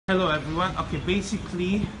Hello everyone. Okay,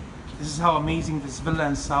 basically this is how amazing this villa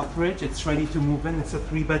in Southridge. It's ready to move in. It's a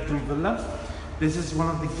 3-bedroom villa. This is one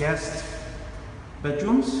of the guest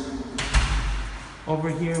bedrooms. Over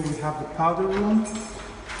here we have the powder room.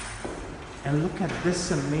 And look at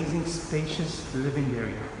this amazing spacious living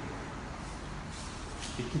area.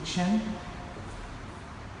 The kitchen.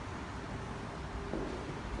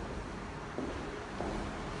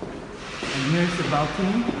 And here's the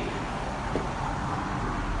balcony.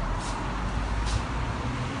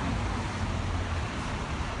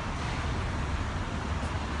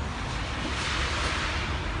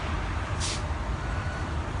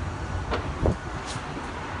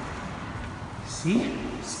 See?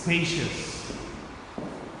 Spacious.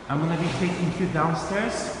 I'm going to be taking you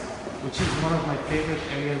downstairs, which is one of my favorite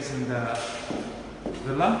areas in the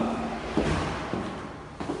villa.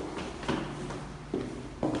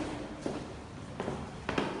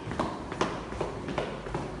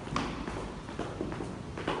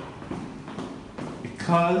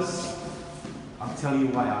 Because, I'll tell you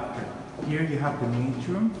why after. Here you have the main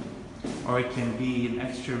room, or it can be an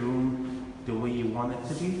extra room the way you want it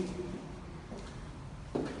to be.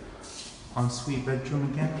 Ensuite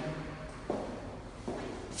bedroom again.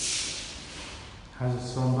 Has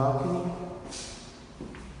its own balcony.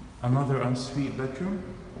 Another ensuite bedroom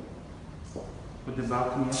with the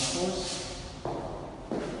balcony of course.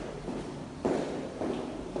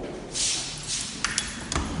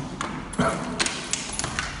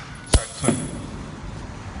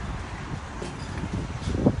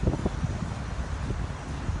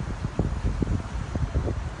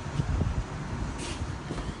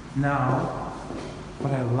 Now,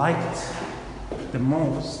 what I liked the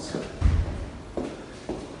most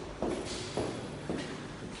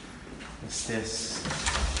is this.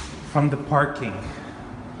 From the parking,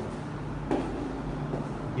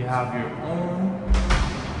 you have your own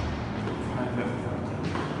private parking.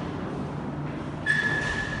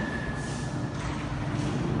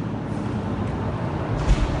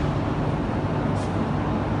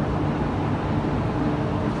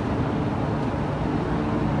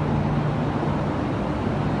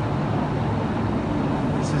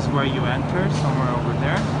 Where you enter, somewhere over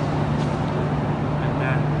there.